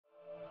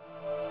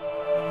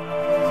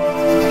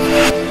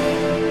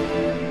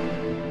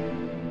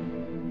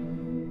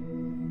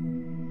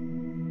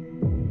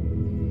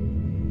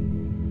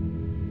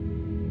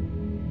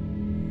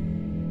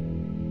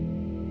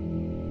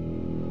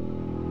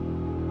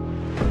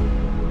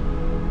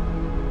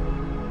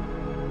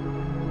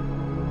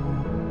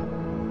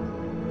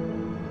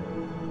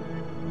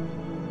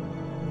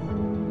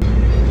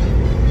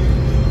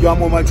Yo, I'm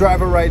with my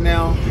driver right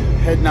now,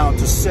 heading out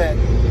to set.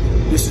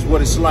 This is what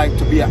it's like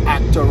to be an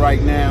actor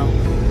right now.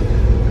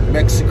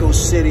 Mexico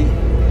City.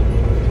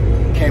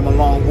 Came a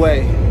long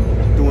way,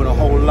 doing a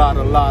whole lot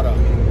of, you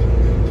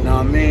know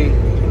what I mean?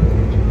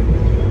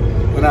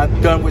 When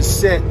I'm done with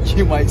set,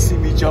 you might see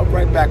me jump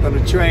right back on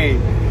the train.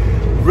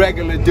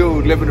 Regular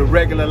dude, living a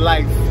regular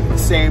life, at the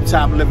same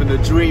time living a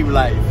dream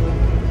life.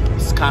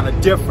 It's kind of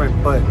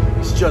different, but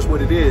it's just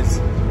what it is.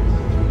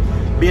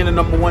 Being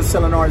the #1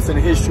 selling artist in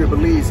the history of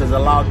Belize has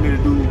allowed me to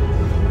do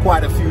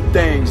quite a few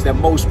things that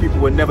most people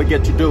would never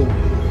get to do.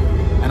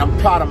 And I'm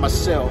proud of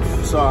myself,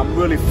 so I'm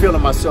really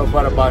feeling myself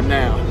right about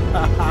now.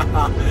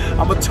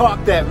 I'm gonna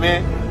talk that,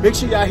 man. Make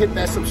sure y'all hit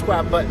that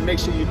subscribe button. Make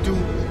sure you do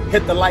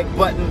hit the like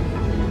button.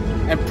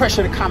 And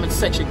pressure the comment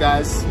section,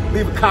 guys.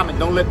 Leave a comment.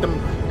 Don't let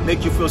them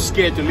make you feel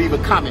scared to leave a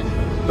comment.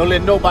 Don't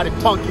let nobody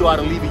punk you out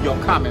of leaving your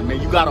comment,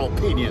 man. You got an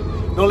opinion.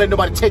 Don't let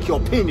nobody take your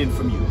opinion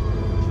from you. You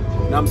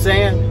know what I'm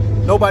saying?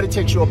 Nobody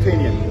takes your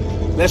opinion.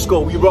 Let's go,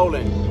 we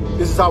rolling.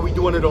 This is how we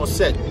doing it on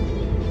set.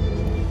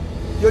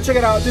 Yo, check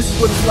it out. This is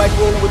what it's like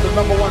rolling with the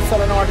 #1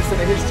 selling artist in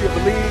the history of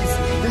Belize.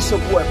 This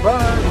your boy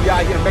Berne. We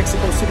out here in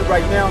Mexico City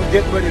right now,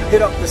 getting ready to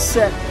hit up the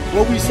set.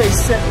 When we say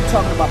set, we're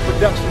talking about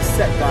production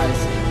set, guys.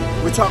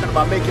 We're talking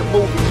about making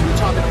movies. We're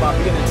talking about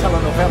being in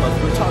telenovelas.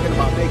 We're talking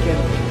about making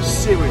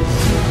series,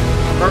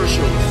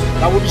 commercials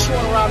that will be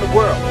shown around the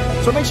world.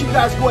 So make sure you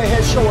guys go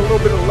ahead, show a little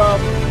bit of love.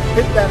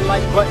 Hit that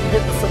like button,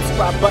 hit the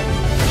subscribe button.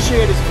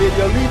 Share this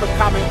video, leave a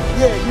comment.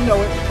 Yeah, you know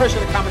it.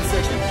 Pressure the comment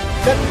section.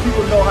 Let the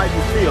people know how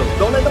you feel.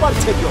 Don't let nobody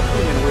take your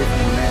opinion away from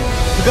you, man.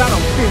 You got an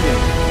opinion.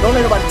 Don't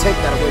let nobody take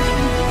that away from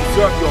you. You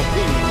deserve your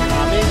opinion, you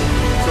know what I mean?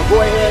 So go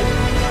ahead,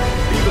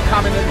 leave a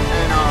comment and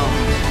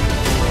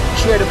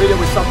share the video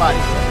with somebody.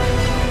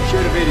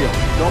 Share the video.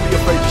 Don't be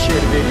afraid to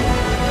share the video.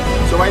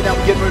 So right now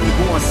we're getting ready to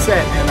go on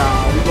set, and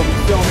we're going to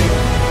be filming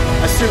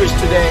a series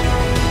today.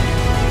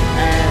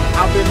 And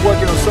I've been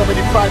working on so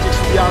many projects,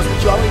 to be honest with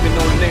you. I don't even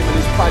know the name of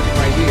this project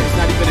right here. It's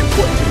not even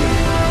important to me.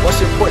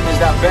 What's important is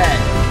that bag.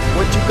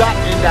 What you got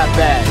in that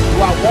bag? Do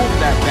I want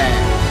that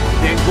bag?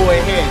 Then go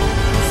ahead,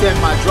 send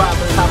my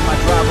driver, have my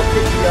driver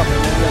pick me up,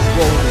 and then let's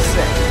go on the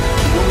set.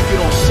 When we get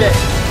on set,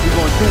 we're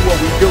going to do what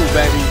we do,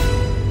 baby.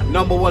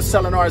 #1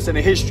 selling artist in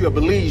the history of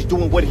Belize,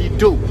 doing what he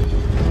do.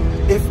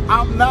 If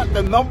I'm not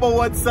the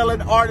 #1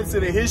 selling artist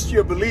in the history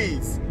of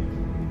Belize,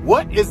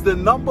 what is the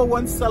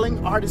 #1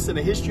 selling artist in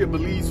the history of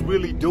Belize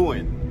really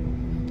doing?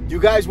 You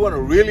guys want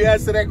to really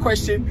answer that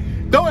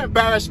question? Don't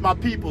embarrass my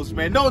peoples,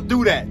 man. Don't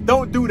do that.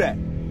 Don't do that.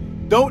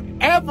 Don't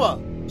ever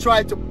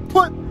try to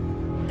put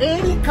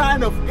any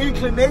kind of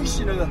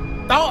inclination or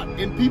thought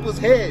in people's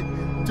head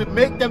to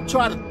make them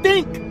try to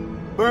think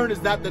Berne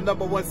is not the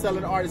 #1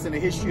 selling artist in the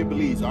history of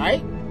Belize, all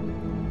right?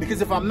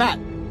 Because if I'm not,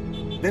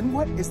 then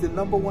what is the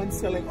 #1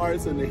 selling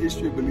artist in the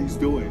history of Belize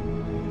doing?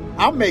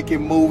 I'm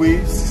making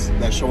movies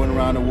that's showing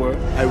around the world.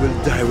 I will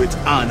die with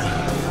honor.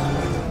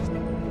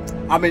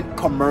 I'm in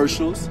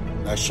commercials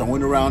that's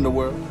showing around the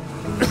world.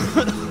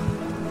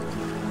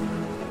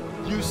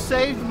 You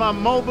saved my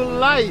mobile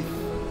life.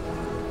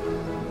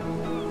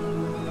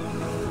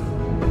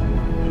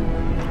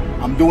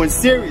 I'm doing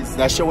series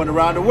that's showing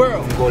around the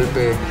world.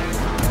 Golpe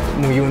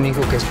muy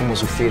único que es como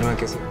su firma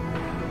que se...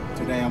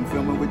 Today I'm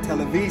filming with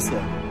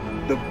Televisa,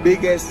 the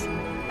biggest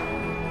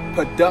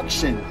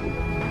production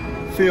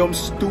film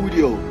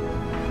studio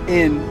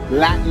in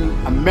Latin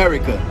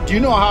America. Do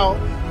you know how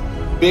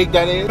big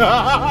that is?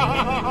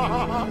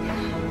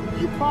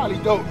 You probably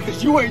don't,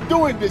 because you ain't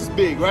doing this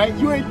big, right?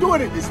 You ain't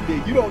doing it this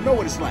big. You don't know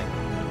what it's like.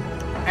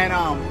 And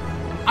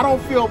I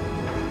don't feel,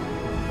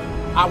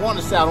 I want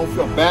to say I don't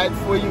feel bad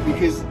for you,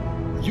 because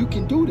you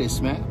can do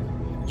this, man.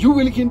 You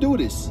really can do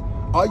this.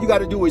 All you got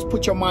to do is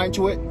put your mind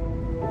to it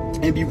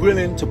and be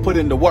willing to put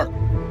in the work.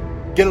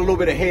 Get a little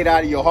bit of hate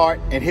out of your heart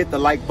and hit the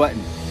like button.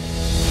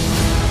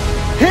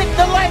 Hit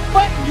the like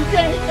button. You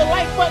can't hit the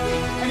like button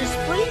and it's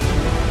free.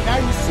 Now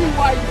you see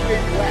why you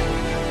been whacked.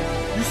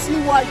 You see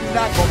why you're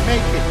not gonna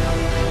make it.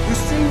 You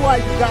see why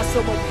you got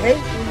so much hate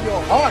in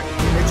your heart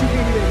that you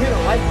can't even hit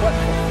a like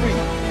button for free.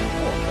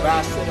 Oh,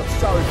 bastard, I'm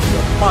sorry for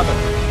your mother.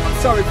 I'm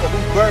sorry for who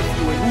birthed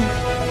you and who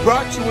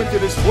brought you into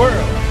this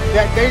world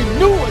that they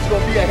knew was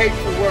gonna be a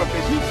hateful world,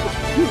 because you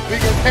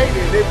biggest hater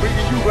and they're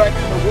bringing you right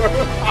in the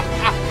world.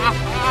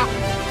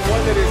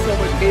 Wonder there's so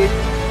much hate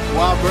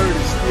while Berne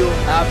is still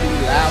happy,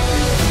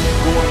 laughing,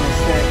 going on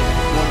set,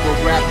 want to go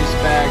grab this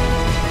bag.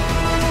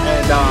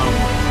 And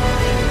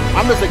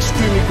I'm just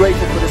extremely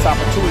grateful for this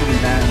opportunity,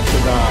 man,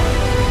 because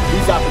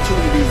these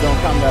opportunities don't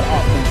come that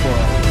often for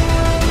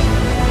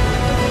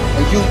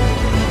a youth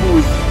who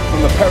is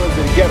from the perils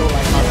of the ghetto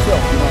like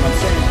myself, you know what I'm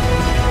saying?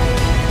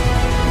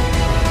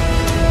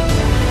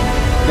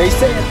 They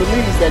say in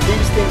Belize that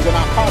these things are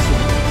not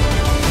possible.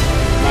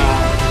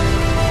 Now,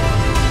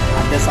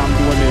 I guess I'm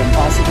doing the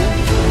impossible.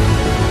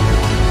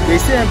 They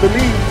say in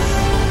Belize,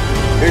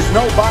 there's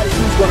nobody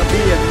who's going to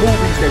be in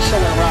movies that's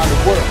showing around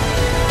the world.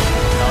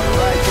 Now, the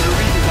ride to the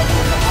region,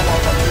 I'm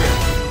out up here.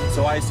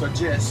 So I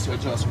suggest you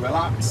just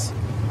relax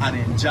and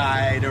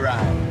enjoy the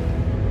ride.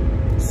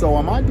 So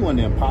am I doing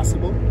the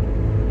impossible?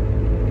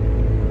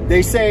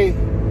 They say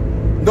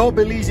no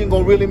Belizean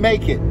gonna really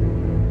make it.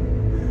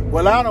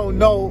 Well, I don't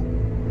know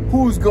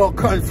who's gonna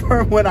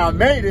confirm when I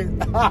made it.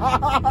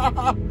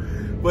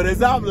 But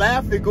as I'm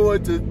laughing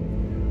going to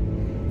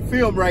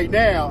film right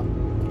now,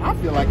 I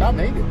feel like I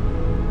made it.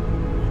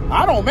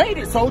 I don't made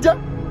it, soldier.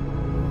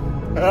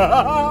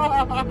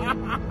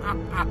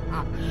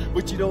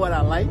 But you know what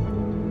I like?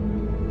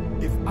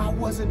 If I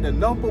wasn't the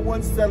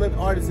 #1 selling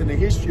artist in the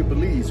history of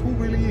Belize, who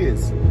really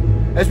is?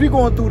 As we're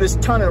going through this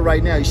tunnel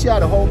right now, you see how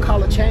the whole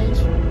color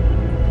changed?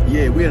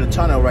 Yeah, we're in a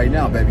tunnel right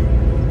now, baby.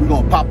 We're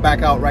gonna pop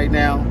back out right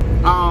now.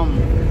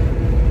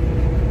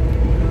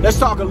 Let's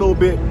talk a little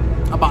bit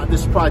about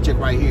this project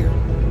right here.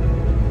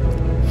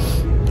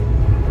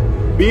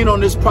 Being on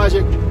this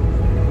project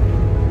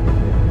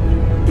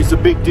is a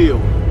big deal.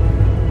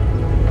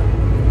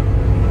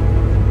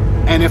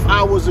 And if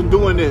I wasn't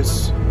doing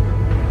this,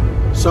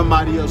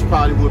 somebody else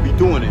probably would be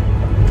doing it.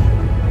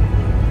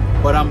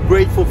 But I'm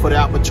grateful for the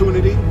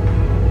opportunity.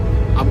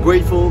 I'm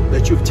grateful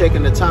that you've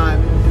taken the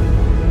time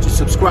to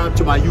subscribe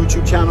to my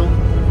YouTube channel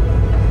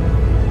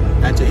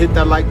and to hit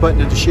that like button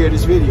and to share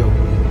this video.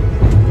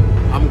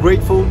 I'm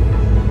grateful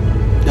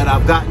that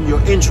I've gotten your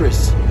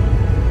interest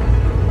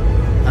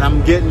and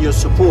I'm getting your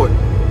support.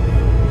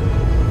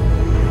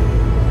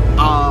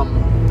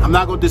 I'm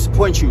not gonna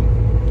disappoint you.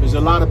 There's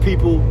a lot of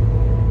people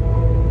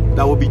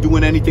that will be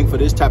doing anything for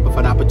this type of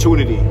an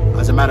opportunity.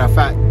 As a matter of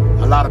fact,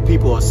 a lot of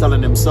people are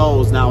selling their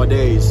souls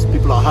nowadays.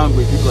 People are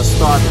hungry, people are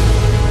starving,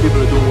 people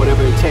are doing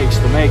whatever it takes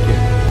to make it.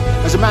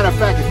 As a matter of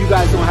fact, if you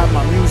guys don't have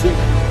my music,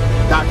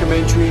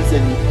 documentaries,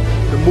 and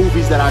the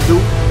movies that I do,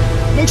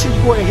 make sure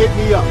you go ahead and hit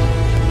me up.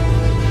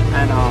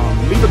 And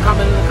leave a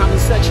comment in the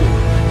comment section. You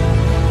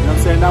know what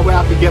I'm saying? That way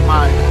I can get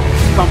my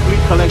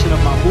complete collection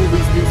of my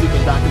movies, music,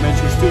 and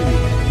documentaries to you.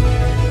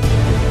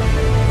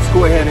 Let's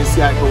go ahead and see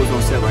how it goes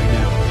on set right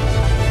now.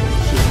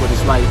 This is what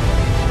it's like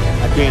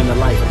a day in the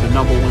life of the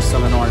 #1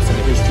 selling artist in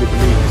the history of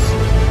Belize.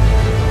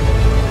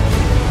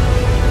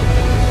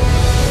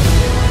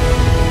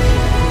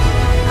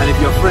 And if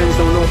your friends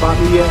don't know about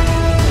me yet,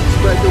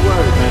 spread the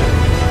word, man.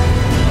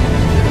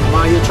 I'm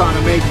out here trying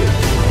to make it.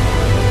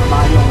 I'm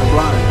out here on the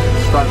grind,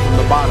 starting from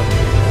the bottom.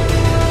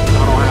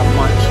 I don't have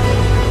much.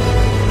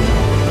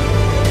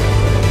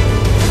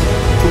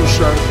 2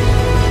 shirts,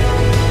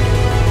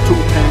 2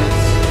 pants,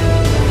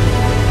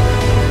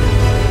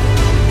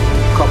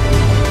 a couple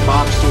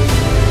boxers,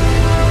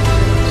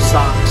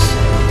 socks.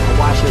 I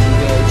wash every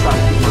day, try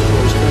to keep my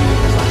clothes clean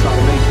because I try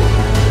to make it.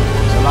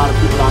 There's a lot of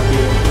people out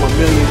there who are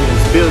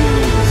millionaires,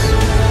 billionaires.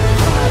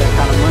 I don't have that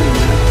kind of money,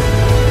 man.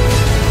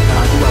 And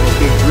I do have a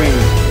big dream.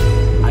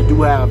 I do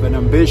have an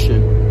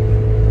ambition.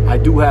 I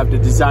do have the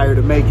desire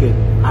to make it.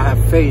 I have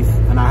faith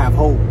and I have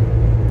hope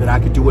that I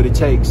can do what it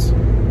takes.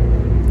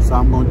 So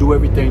I'm going to do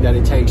everything that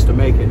it takes to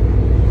make it.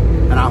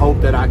 And I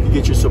hope that I can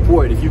get your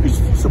support. If you can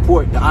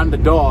support the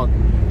underdog,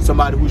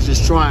 somebody who's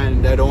just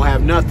trying, that don't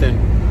have nothing,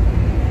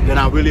 then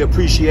I really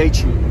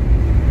appreciate you.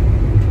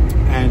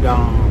 And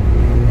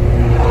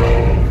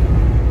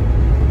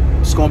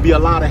it's going to be a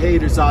lot of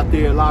haters out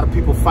there, a lot of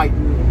people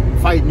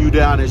fighting you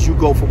down as you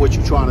go for what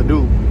you're trying to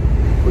do.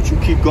 But you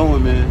keep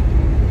going, man.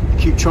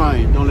 Keep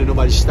trying. Don't let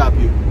nobody stop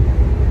you.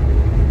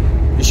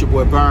 It's your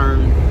boy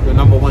Berne, the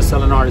 #1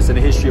 selling artist in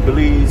the history of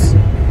Belize.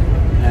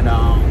 And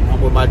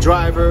I'm with my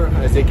driver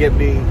as they get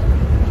me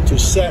to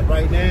set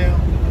right now.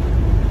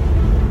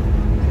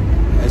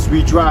 As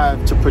we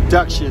drive to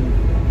production,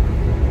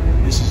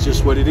 this is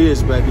just what it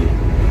is, baby.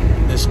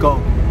 Let's go.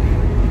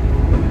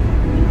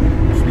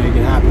 Let's make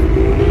it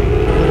happen.